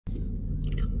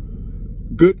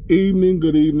Good evening,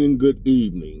 good evening, good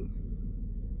evening.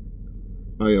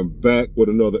 I am back with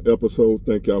another episode.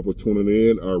 Thank y'all for tuning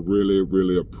in. I really,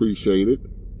 really appreciate it.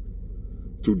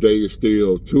 Today is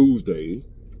still Tuesday,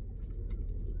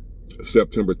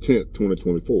 September 10th,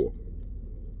 2024.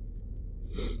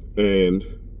 And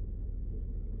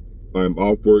I'm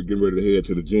off work, getting ready to head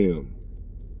to the gym.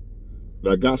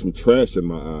 I got some trash in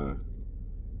my eye.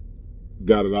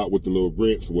 Got it out with the little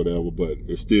rinse or whatever, but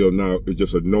it's still now, it's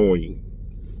just annoying.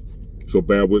 So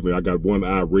bear with me. I got one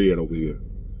eye red over here.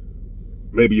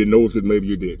 Maybe you noticed it, maybe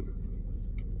you didn't.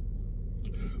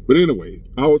 But anyway,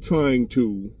 I was trying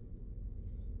to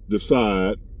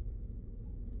decide.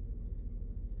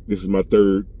 This is my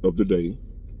third of the day.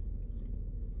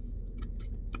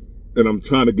 And I'm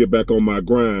trying to get back on my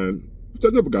grind, which I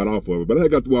never got off of it, but I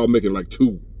got to while making like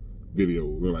 2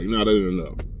 videos. They're like, nah, that ain't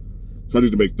enough. So I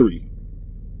need to make 3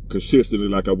 consistently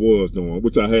like I was doing,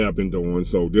 which I have been doing.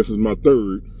 So this is my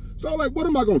third. So I'm like, what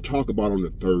am I going to talk about on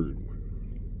the third one?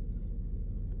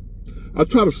 I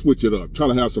try to switch it up, try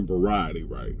to have some variety,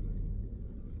 right?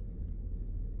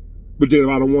 But then if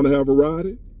I don't want to have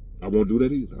variety, I won't do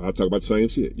that either. I'll talk about the same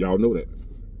shit. Y'all know that.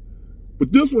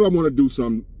 But this one, I want to do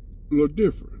something a little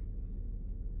different.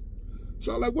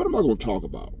 So I'm like, what am I going to talk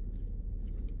about?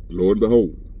 Lo and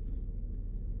behold,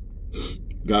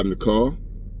 got in the car,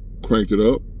 cranked it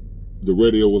up. The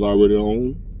radio was already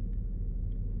on.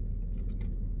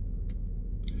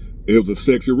 It was a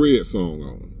Sexy Red song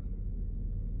on.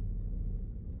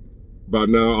 By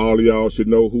now, all of y'all should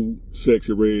know who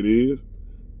Sexy Red is.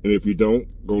 And if you don't,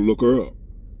 go look her up.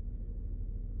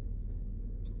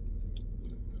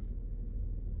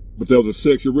 But there was a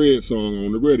Sexy Red song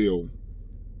on the radio.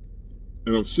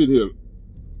 And I'm sitting here.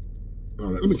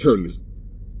 All right, let me turn this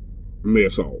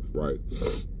mess off, right?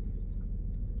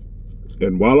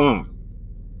 And voila,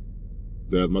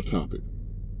 there's my topic.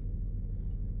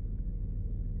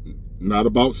 Not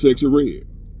about Sexy Red,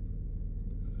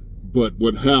 but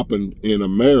what happened in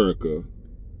America,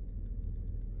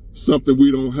 something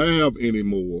we don't have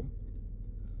anymore,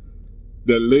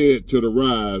 that led to the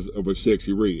rise of a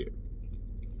Sexy Red.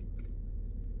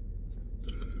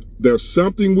 There's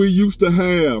something we used to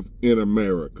have in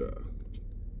America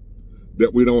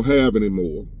that we don't have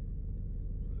anymore.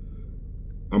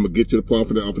 I'm going to get to the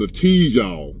point. I'm going to tease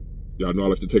y'all. Y'all know I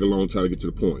like to take a long time to get to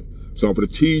the point. So I'm going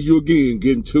to tease you again,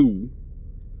 getting to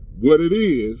what it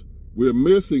is we're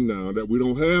missing now that we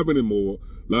don't have anymore.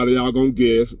 A lot of y'all going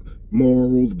to guess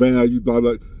morals, values, blah,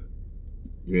 blah.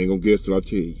 You ain't going to guess till I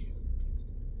tell you.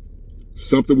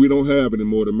 Something we don't have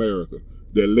anymore in America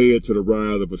that led to the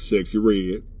rise of a Sexy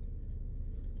Red,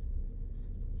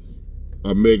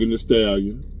 a Megan Thee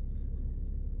Stallion,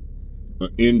 a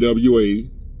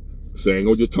NWA. So I ain't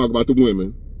gonna just talk about the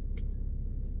women.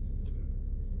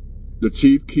 The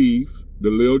Chief Keef, the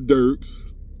Lil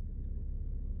Durks,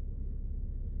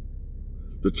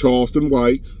 the Charleston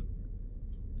Whites.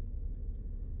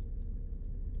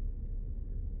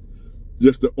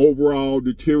 Just the overall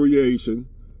deterioration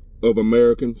of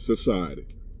American society.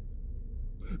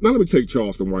 Now let me take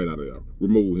Charleston White out of there.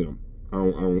 Remove him. I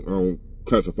don't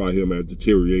classify him as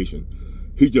deterioration.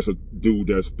 He's just a dude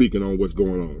that's speaking on what's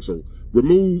going on. So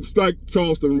strike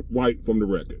Charleston White from the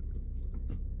record.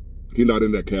 He's not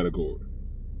in that category.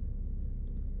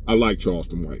 I like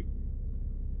Charleston White.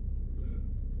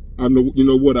 I know, you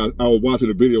know what? I was watching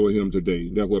a video of him today.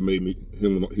 That's what made me,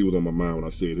 he was on my mind when I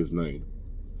said his name.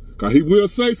 Cause he will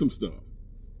say some stuff,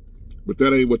 but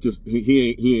that ain't what he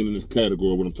ain't in this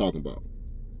category of what I'm talking about.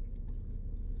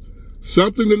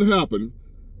 Something that happened.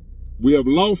 We have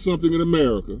lost something in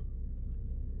America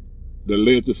that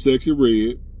led to Sexy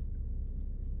Red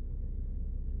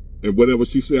and whatever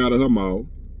she said out of her mouth,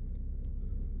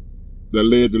 that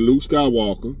led to Luke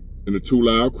Skywalker and the 2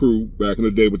 Live Crew back in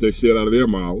the day, what they said out of their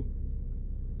mouth,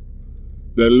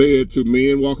 that led to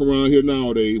men walking around here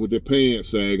nowadays with their pants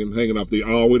sagging, hanging up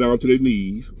all the way down to their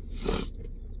knees.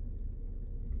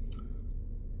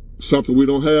 Something we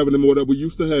don't have anymore that we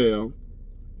used to have,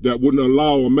 that wouldn't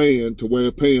allow a man to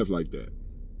wear pants like that.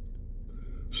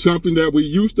 Something that we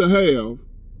used to have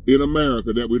in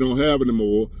America that we don't have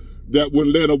anymore, that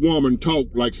wouldn't let a woman talk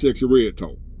like Sexy Red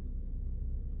talk.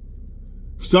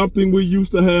 Something we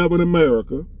used to have in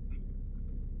America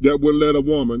that wouldn't let a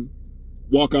woman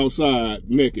walk outside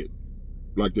naked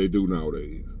like they do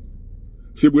nowadays.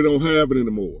 See, we don't have it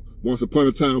anymore. Once upon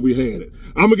a time we had it.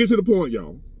 I'm going to get to the point,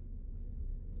 y'all,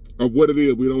 of what it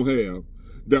is we don't have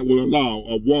that will allow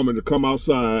a woman to come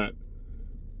outside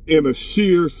in a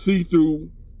sheer see-through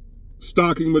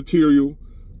stocking material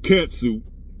catsuit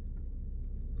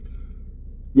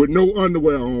with no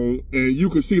underwear on, and you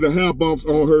can see the hair bumps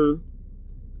on her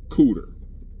cooter.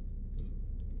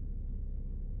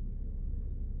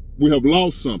 we have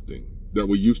lost something that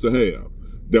we used to have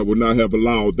that would not have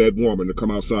allowed that woman to come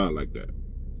outside like that.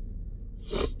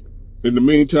 In the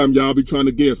meantime, y'all be trying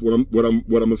to guess what I'm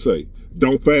gonna say.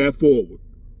 Don't fast forward.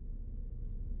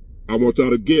 I want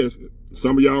y'all to guess.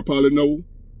 Some of y'all probably know,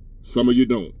 some of you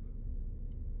don't.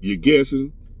 You're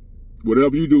guessing.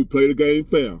 Whatever you do, play the game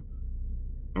fair.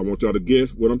 I want y'all to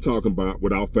guess what I'm talking about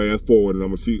without fast forwarding. I'm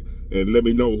gonna see and let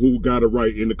me know who got it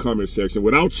right in the comment section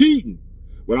without cheating,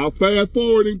 without fast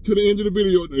forwarding to the end of the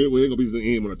video. It ain't gonna be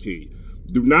the end when I tell you.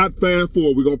 Do not fast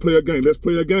forward. We're gonna play a game. Let's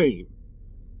play a game.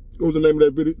 What was the name of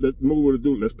that video? That movie with the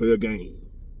dude? Let's play a game.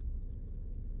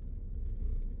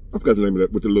 I forgot the name of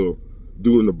that with the little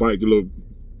dude on the bike, the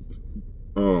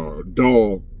little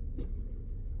dog.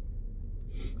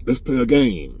 Let's play a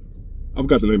game. I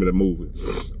forgot the name of that movie.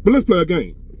 But let's play a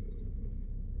game.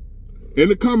 In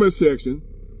the comment section,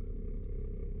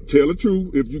 tell the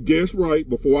truth. If you guess right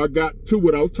before I got to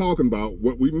what I was talking about,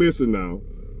 what we missing now,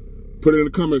 put it in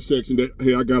the comment section that,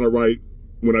 hey, I got it right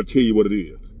when I tell you what it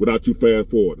is, without you fast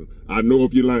forwarding. I know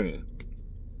if you're lying.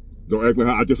 Don't ask me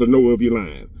how, I just know if you're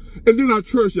lying. And then I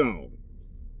trust y'all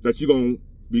that you're going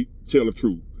to tell the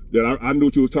truth. That I knew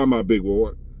what you were talking about, big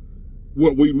boy.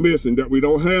 What we missing, that we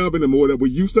don't have anymore, that we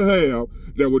used to have,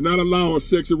 that would not allow a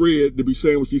sexy red to be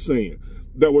saying what she's saying.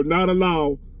 That would not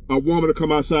allow a woman to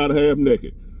come outside half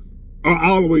naked. Or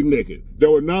all the way naked.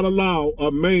 That would not allow a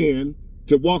man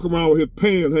to walk around with his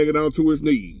pants hanging down to his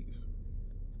knees.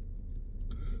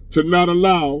 To not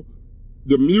allow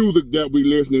the music that we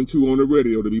listening to on the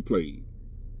radio to be played.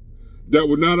 That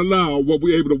would not allow what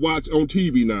we're able to watch on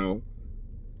TV now.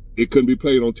 It couldn't be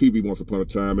played on TV once upon a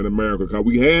time in America because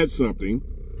we had something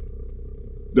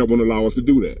that wouldn't allow us to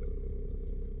do that.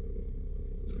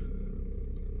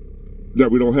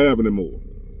 That we don't have anymore.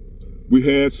 We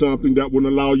had something that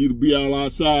wouldn't allow you to be out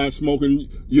outside smoking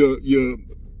your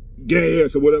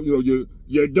gas or whatever,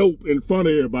 your dope in front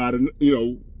of everybody,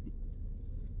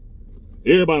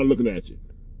 everybody looking at you.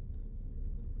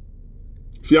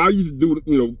 See, I used to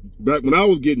do, back when I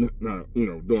was getting,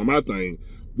 doing my thing,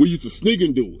 we used to sneak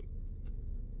and do it.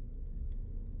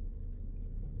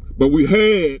 But we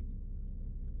had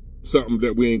something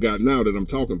that we ain't got now that I'm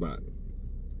talking about.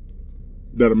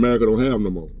 That America don't have no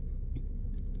more.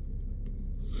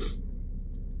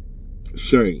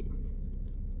 Shame.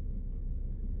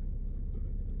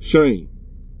 Shame.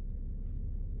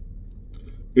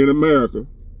 In America,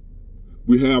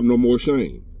 we have no more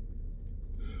shame.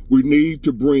 We need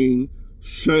to bring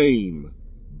shame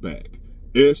back.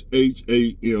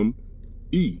 S-H-A-M-E.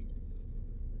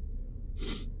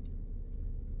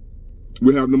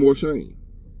 We have no more shame.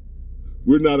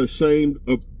 We're not ashamed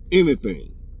of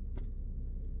anything.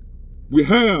 We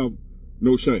have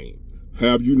no shame.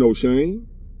 Have you no shame?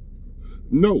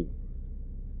 No,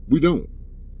 we don't.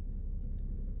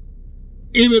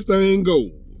 Anything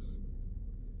goes.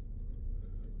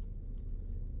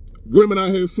 Women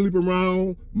out here sleep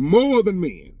around more than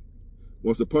men.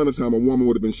 Once upon a time, a woman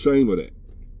would have been ashamed of that.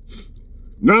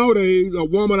 Nowadays, a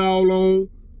woman all on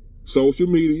social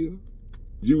media,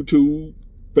 YouTube,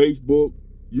 Facebook,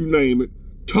 you name it,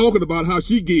 talking about how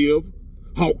she give,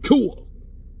 how cool.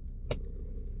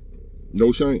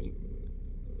 No shame.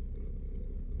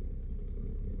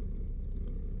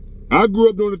 I grew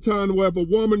up during the time where if a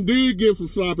woman did give some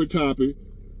sloppy toppy,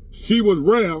 she was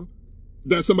rare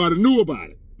that somebody knew about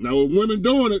it. Now, with women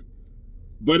doing it,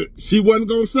 but she wasn't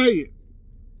going to say it.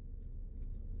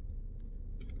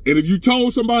 And if you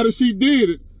told somebody she did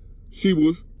it, she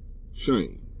was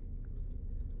shamed.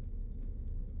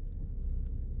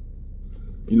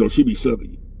 She be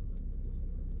sucking you.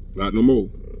 Not no more.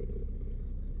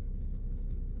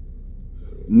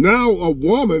 Now a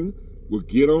woman will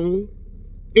get on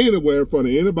anywhere in front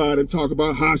of anybody and talk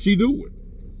about how she do it.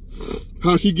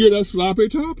 How she get that sloppy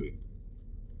toppy.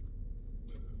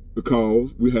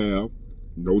 Because we have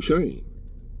no shame.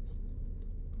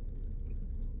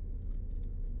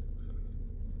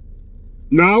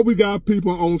 Now we got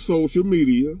people on social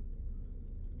media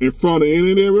in front of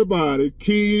any and everybody,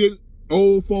 kids,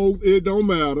 old folks, it don't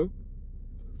matter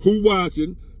who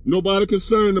watching, nobody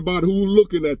concerned about who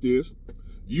looking at this.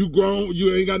 You grown,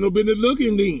 you ain't got no business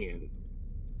looking then.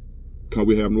 Because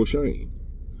we have no shame.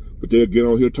 But they'll get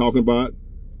on here talking about,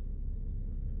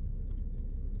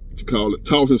 what you call it,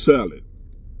 tossing salad,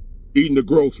 eating the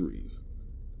groceries.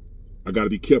 I got to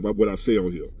be careful about what I say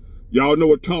on here. Y'all know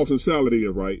what tossing salad is,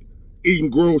 right? Eating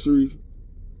groceries.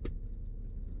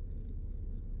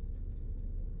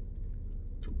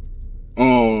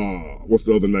 What's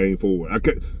the other name for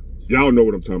it? Y'all know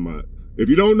what I'm talking about. If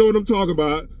you don't know what I'm talking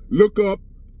about, look up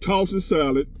tossing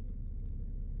salad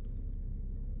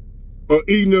or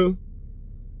eating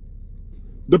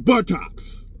The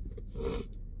buttocks.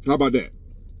 How about that?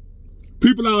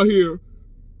 People out here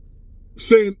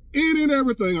saying any and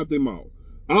everything out their mouth.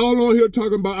 All on here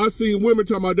talking about, I seen women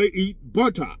talking about they eat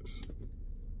buttocks.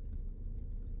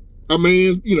 A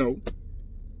man's, you know.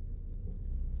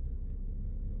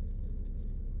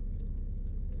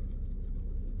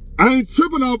 I ain't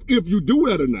tripping off if you do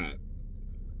that or not.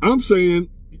 I'm saying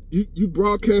you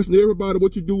broadcasting to everybody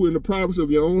what you do in the privacy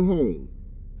of your own home.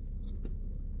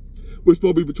 It's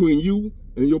supposed to be between you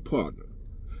and your partner.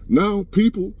 Now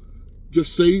people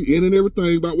just say any and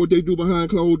everything about what they do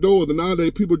behind closed doors. And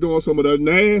nowadays people doing some of the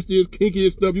nastiest,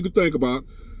 kinkiest stuff you can think about,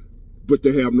 but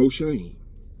they have no shame.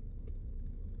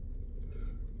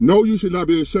 No, you should not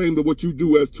be ashamed of what you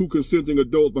do as two consenting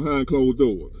adults behind closed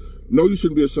doors. No, you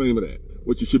shouldn't be ashamed of that.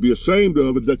 What you should be ashamed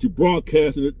of is that you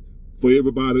broadcasted it for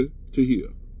everybody to hear.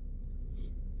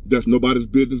 That's nobody's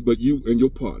business but you and your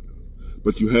partner.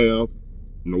 But you have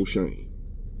no shame.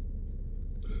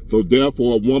 So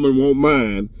therefore, a woman won't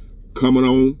mind coming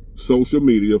on social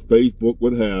media, Facebook,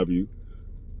 what have you,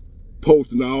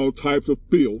 posting all types of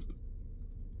filth.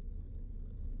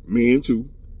 Men too.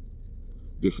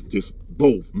 Just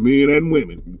both, men and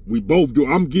women. We both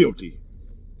do. I'm guilty.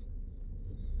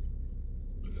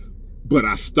 But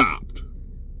I stopped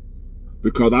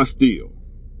because I still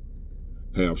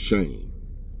have shame.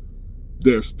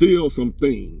 There's still some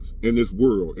things in this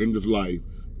world, in this life,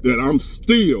 that I'm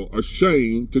still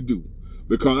ashamed to do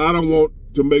because I don't want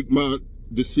to make my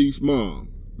deceased mom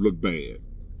look bad,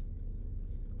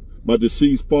 my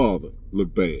deceased father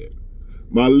look bad,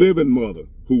 my living mother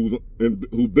who's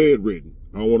bedridden.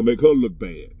 I don't want to make her look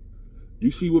bad.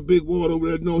 You see what Big Ward over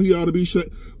there doing? He ought to be ashamed.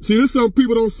 See, there's some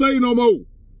people don't say no more.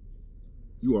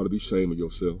 You ought to be ashamed of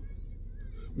yourself.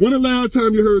 When the last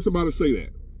time you heard somebody say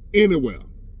that? Anywhere.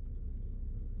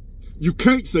 You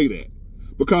can't say that.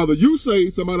 Because if you say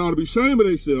somebody ought to be ashamed of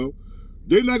themselves,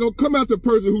 they're not going to come after the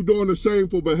person who's doing the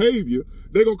shameful behavior.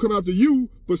 They're going to come after you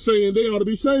for saying they ought to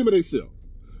be ashamed of themselves.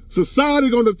 Society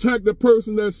going to attack the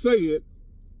person that said,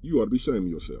 you ought to be ashamed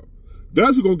of yourself.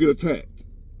 That's who's going to get attacked.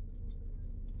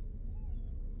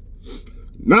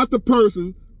 Not the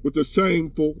person with the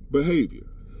shameful behavior.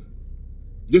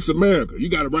 This America. You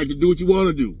got a right to do what you want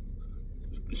to do.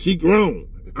 She grown.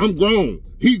 I'm grown.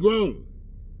 He grown.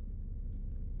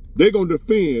 They're going to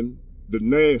defend the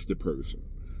nasty person.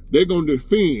 They're going to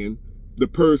defend the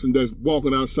person that's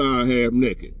walking outside half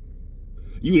naked.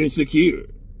 You insecure.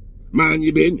 Mind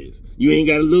your business. You ain't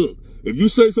got to look. If you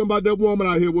say something about that woman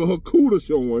out here with her cooter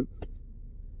showing,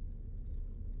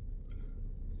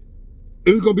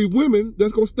 it's going to be women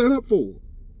that's going to stand up for her.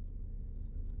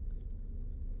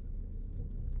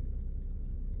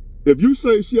 If you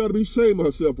say she ought to be ashamed of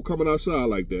herself for coming outside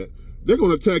like that, they're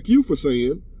going to attack you for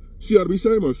saying she ought to be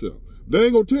ashamed of herself. They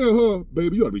ain't going to tell her,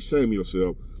 baby, you ought to be ashamed of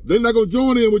yourself. They're not going to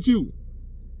join in with you.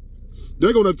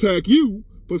 They're going to attack you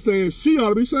for saying she ought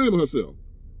to be ashamed of herself.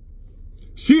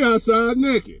 She outside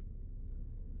naked.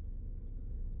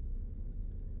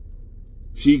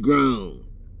 She grown.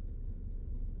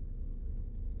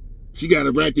 She got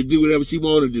a right to do whatever she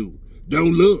want to do.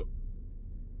 Don't look.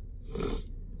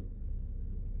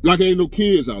 Like ain't no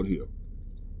kids out here.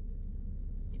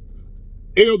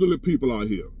 Elderly people out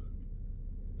here.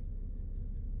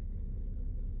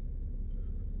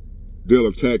 They'll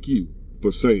attack you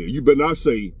for saying. You better not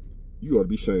say, you ought to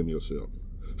be ashamed of yourself.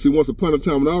 See, once upon a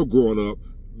time when I was growing up,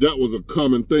 that was a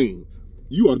common thing.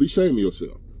 You ought to be ashamed of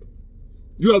yourself.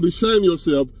 You ought to be ashamed of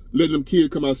yourself letting them kids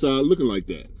come outside looking like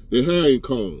that. Their hair ain't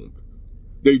combed.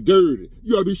 They dirty.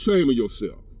 You ought to be ashamed of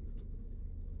yourself.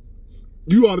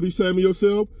 You ought to be ashamed of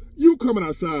yourself. You coming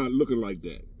outside looking like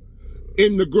that.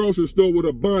 In the grocery store with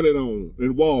a bonnet on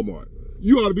in Walmart.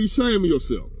 You ought to be ashamed of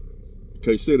yourself.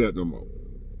 Can't say that no more.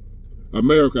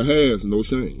 America has no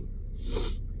shame.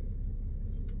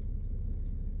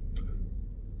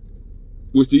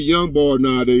 Which the young boys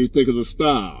nowadays think is a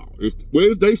style. It's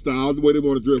their style, the way they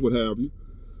want to dress, what have you.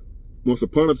 Once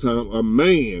upon a time, a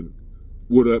man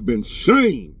would have been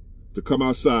shamed to come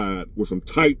outside with some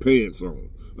tight pants on,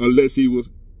 unless he was.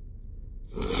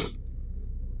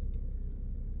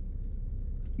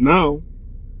 Now,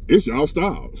 it's y'all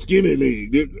style. Skinny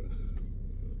leg.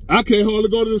 I can't hardly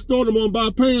go to the store no more and buy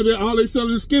pants. All they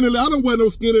selling is skinny leg. I don't wear no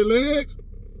skinny legs.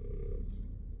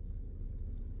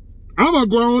 I'm a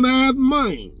grown-ass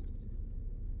man.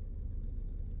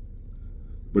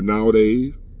 But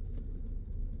nowadays,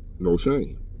 no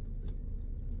shame.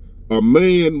 A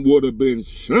man would have been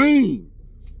shamed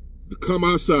to come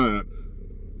outside.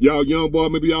 Y'all young boy,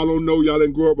 maybe y'all don't know, y'all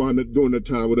didn't grow up during that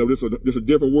time, whatever. This a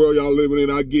different world y'all living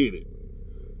in, I get it.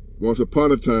 Once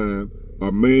upon a time,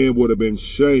 a man would have been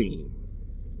shamed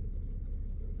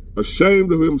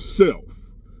ashamed of himself,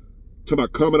 to my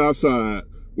coming outside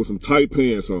with some tight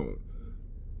pants on.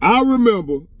 I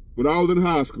remember when I was in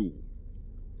high school,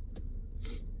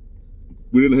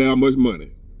 we didn't have much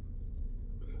money.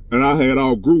 And I had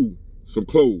outgrew some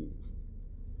clothes.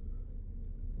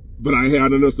 But I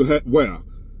had enough to wear.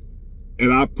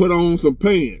 And I put on some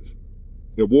pants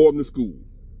and wore them to school.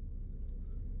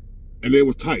 And they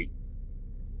was tight.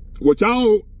 What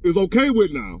y'all is okay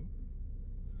with now.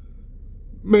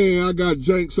 Man, I got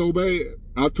janked so bad.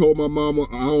 I told my mama,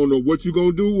 I don't know what you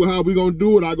gonna do, how we gonna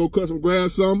do it. I go cut some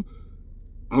grass, something.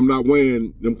 I'm not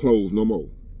wearing them clothes no more.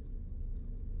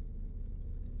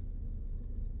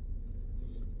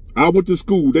 I went to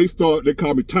school. They called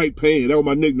me Tight Pants. That was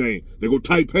my nickname. They go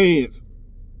Tight Pants.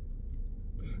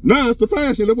 Now it's the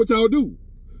fashion. That's what y'all do.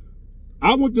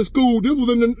 I went to school. This was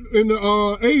in the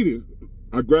 80s.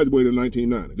 I graduated in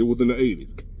 1990. It was in the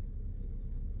 80s.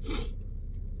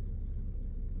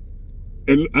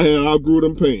 And I outgrew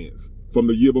them pants from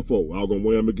the year before. I was going to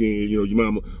wear them again. You know, your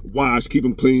mama wash, keep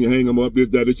them clean, hang them up, this,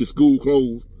 that. It's your school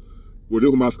clothes. Well, this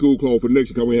was my school clothes for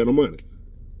next year because we had no money.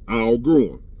 I outgrew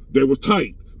them. They was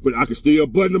tight, but I could still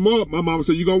button them up. My mama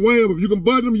said, you going to wear them. If you can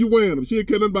button them, you wear them. She didn't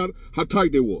care nothing about how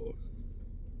tight they was.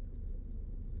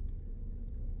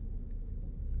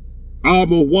 I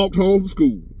almost walked home from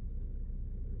school.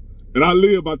 And I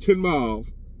lived about 10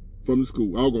 miles from the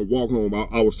school. I was going to walk home.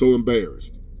 I was so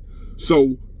embarrassed.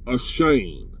 So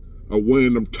ashamed of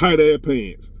wearing them tight-ass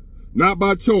pants. Not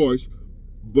by choice,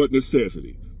 but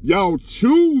necessity. Y'all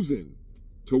choosing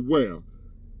to wear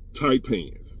tight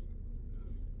pants.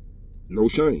 No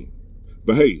shame.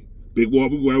 But hey, big boy,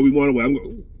 we wear what we want to wear.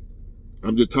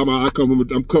 I'm just talking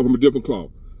about I'm cut from a different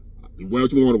cloth. Wear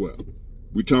what you want to wear.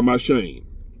 We talking about shame.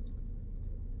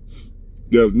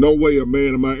 There's no way a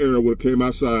man in my era would have came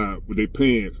outside with their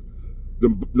pants,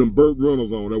 them Burt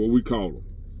Reynolds on. That's what we call them.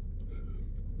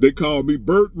 They called me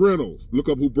Burt Reynolds. Look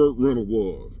up who Burt Reynolds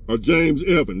was. Or James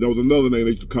Evans. That was another name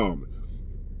they used to call me.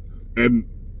 And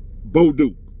Bo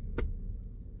Duke.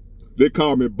 They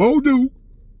called me Bo Duke,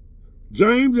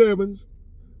 James Evans,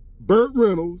 Burt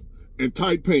Reynolds, and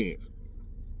tight pants.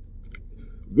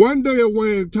 One day of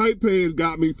wearing tight pants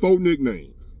got me 4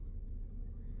 nicknames.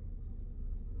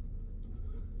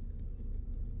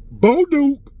 Bo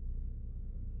Duke,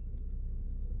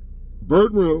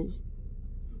 Burt Reynolds,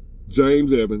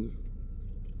 James Evans,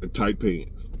 and tight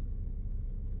pants.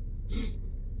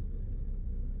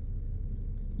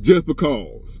 Just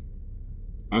because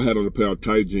I had on a pair of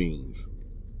tight jeans.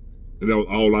 And that was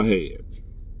all I had.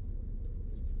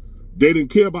 They didn't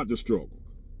care about the struggle.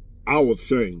 I was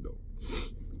ashamed though.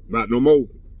 Not no more.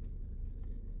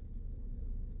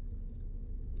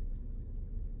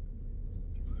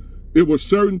 It was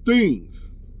certain things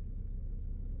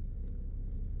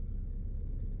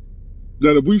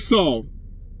that if we saw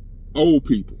old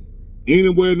people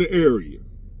anywhere in the area,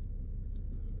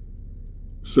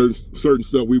 certain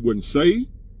stuff we wouldn't say,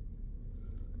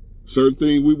 certain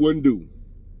things we wouldn't do.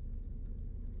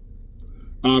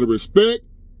 Out of respect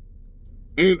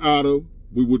and out of,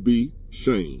 we would be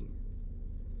shamed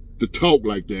to talk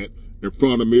like that in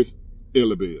front of Miss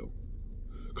Ellabelle.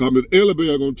 Because Miss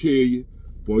Ellabelle gonna tell you,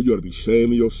 boy, you ought to be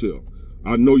ashamed of yourself.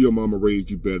 I know your mama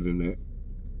raised you better than that.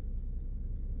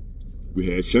 We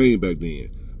had shame back then.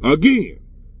 Again,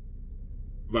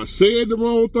 if I said the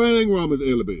wrong thing wrong, Miss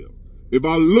Ellabelle, if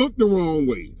I looked the wrong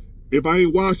way, if I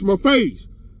ain't washed my face,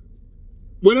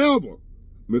 whatever,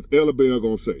 Miss Ellabelle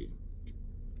gonna say,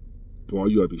 boy,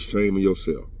 you ought to be ashamed of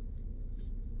yourself.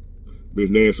 Miss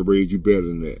Nancy raised you better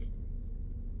than that.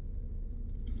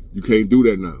 You can't do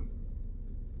that now.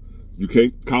 You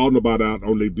can't call nobody out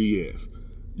on their BS.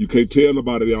 You can't tell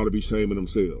nobody they ought to be ashamed of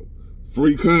themselves.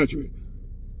 Free country.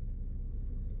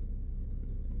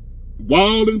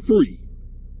 Wild and free.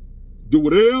 Do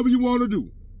whatever you want to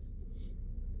do.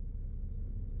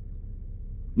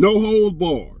 No holds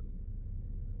barred.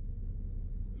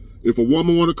 If a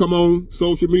woman want to come on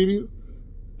social media,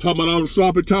 talking about all the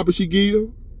sloppy topics she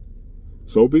give,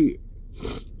 so be it.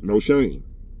 No shame.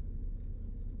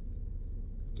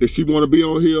 If she want to be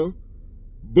on here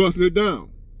busting it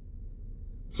down,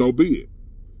 so be it.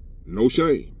 No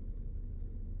shame.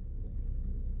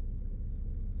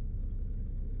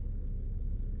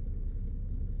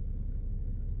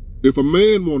 If a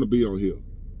man want to be on here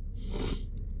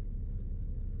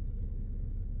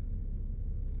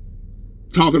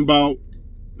talking about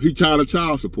he child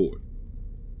support.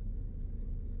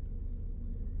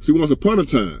 See, once upon a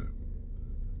time,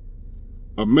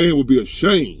 a man would be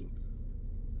ashamed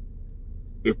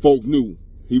if folks knew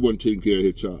he wasn't taking care of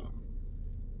his child.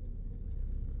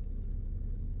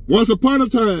 Once upon a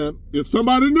time, if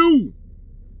somebody knew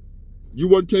you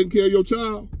wasn't taking care of your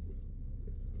child,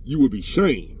 you would be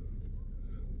shamed.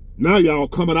 Now y'all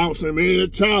coming out saying,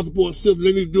 man, child support system,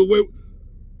 they need to do away with.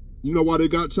 You know why they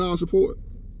got child support?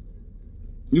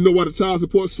 You know why the child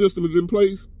support system is in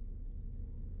place?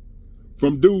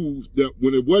 From dudes that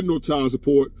when there wasn't no child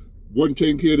support, wasn't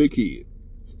taking care of their kid.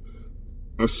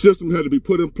 A system had to be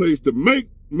put in place to make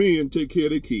men take care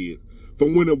of their kids.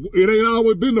 From when it ain't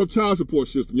always been no child support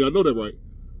system. Y'all know that, right?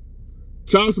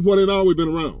 Child support ain't always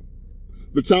been around.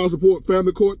 The child support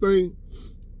family court thing.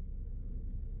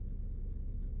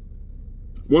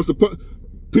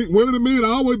 Women and men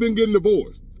always been getting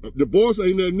divorced. Divorce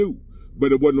ain't that new, but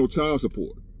there wasn't no child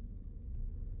support.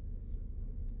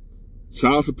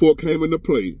 Child support came into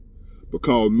play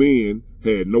because men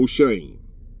had no shame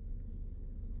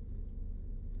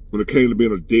when it came to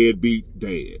being a deadbeat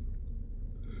dad.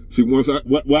 See,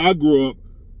 where I grew up,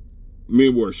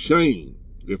 men were ashamed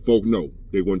that folk know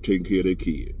they weren't taking care of their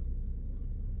kid.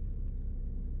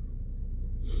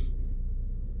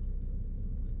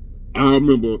 I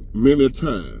remember many a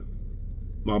time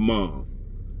my mom,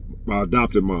 my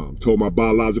adopted mom, told my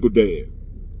biological dad,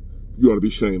 you ought to be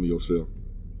ashamed of yourself.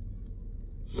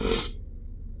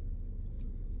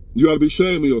 You ought to be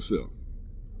ashamed of yourself.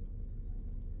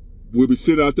 We'll be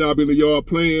sitting out there, I'll be in the yard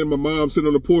playing, my mom sitting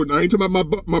on the porch. I ain't talking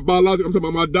about my biological, I'm talking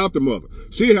about my adopted mother.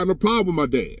 She ain't had no problem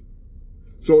with my dad.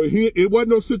 So it wasn't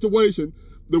no situation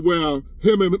where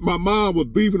him and my mom was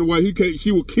beefing the way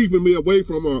she was keeping me away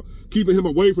from her, keeping him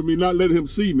away from me, not letting him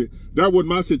see me. That wasn't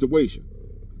my situation.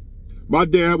 My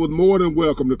dad was more than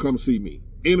welcome to come see me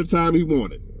anytime he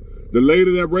wanted. The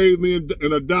lady that raised me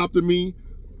and adopted me,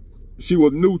 she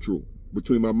was neutral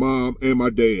between my mom and my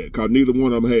dad because neither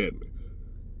one of them had me.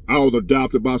 I was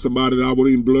adopted by somebody that I wasn't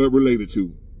even blood related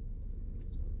to.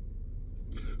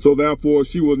 So therefore,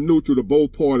 she was neutral to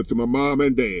both parties, to my mom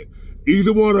and dad.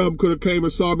 Either one of them could have came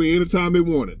and saw me anytime they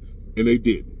wanted, and they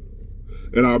didn't.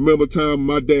 And I remember a time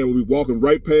my dad would be walking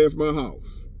right past my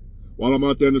house while I'm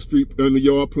out there in the street, in the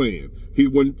yard playing. He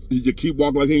just keep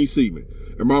walking like he ain't see me.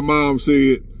 And my mom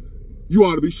said, you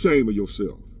ought to be ashamed of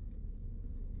yourself.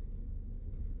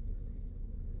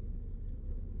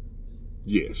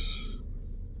 Yes.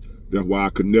 That's why I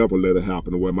could never let it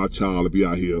happen to where my child would be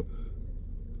out here,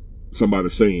 somebody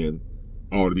saying,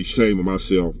 I ought to be ashamed of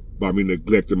myself by me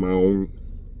neglecting my own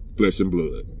flesh and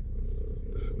blood.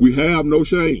 We have no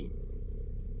shame.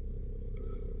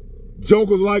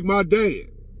 Jokers like my dad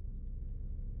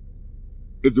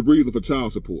is the reason for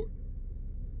child support.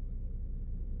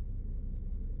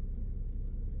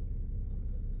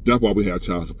 That's why we have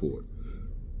child support.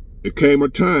 It came a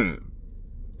time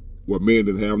where men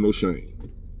didn't have no shame.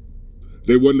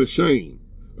 They wasn't ashamed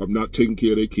of not taking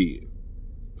care of their kid.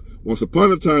 Once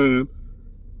upon a time,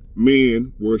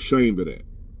 men were ashamed of that.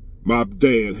 My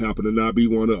dad happened to not be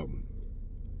one of them.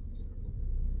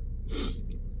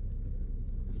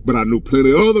 But I knew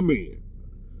plenty of other men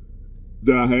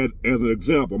that I had as an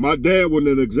example. My dad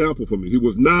wasn't an example for me. He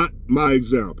was not my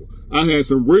example. I had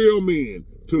some real men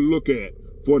to look at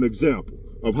for an example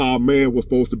of how a man was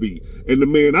supposed to be. And the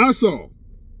men I saw,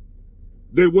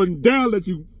 they wouldn't dare let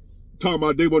you talk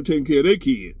about they weren't taking care of their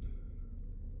kid.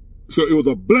 So it was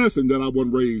a blessing that I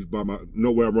wasn't raised by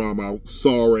nowhere around my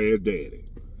sorry ass daddy.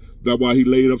 That's why he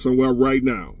laid up somewhere right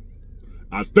now.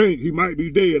 I think he might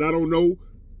be dead. I don't know.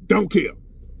 Don't care.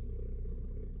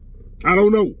 I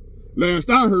don't know. Last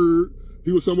I heard,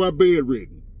 he was somewhere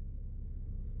bedridden.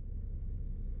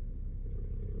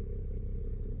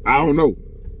 I don't know.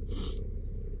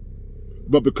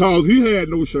 But because he had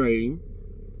no shame,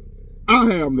 I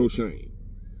have no shame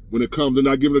when it comes to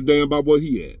not giving a damn about what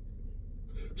he had.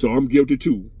 So I'm guilty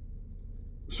too.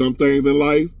 Some things in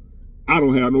life, I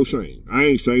don't have no shame. I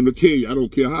ain't ashamed to tell you. I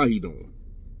don't care how he doing.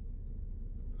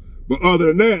 But other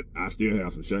than that, I still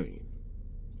have some shame.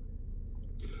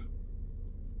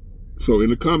 So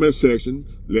in the comment section,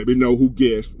 let me know who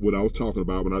guessed what I was talking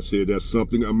about when I said that's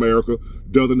something America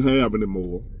doesn't have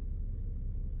anymore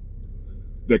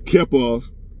that kept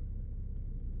us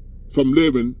from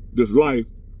living this life,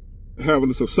 having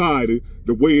a society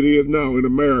the way it is now in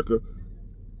America.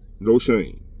 No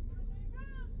shame.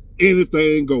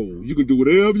 Anything goes. You can do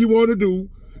whatever you want to do,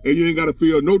 and you ain't got to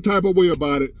feel no type of way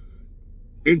about it.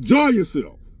 Enjoy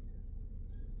yourself.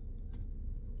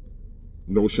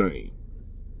 No shame.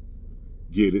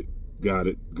 Get it, got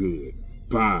it, good.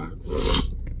 Bye.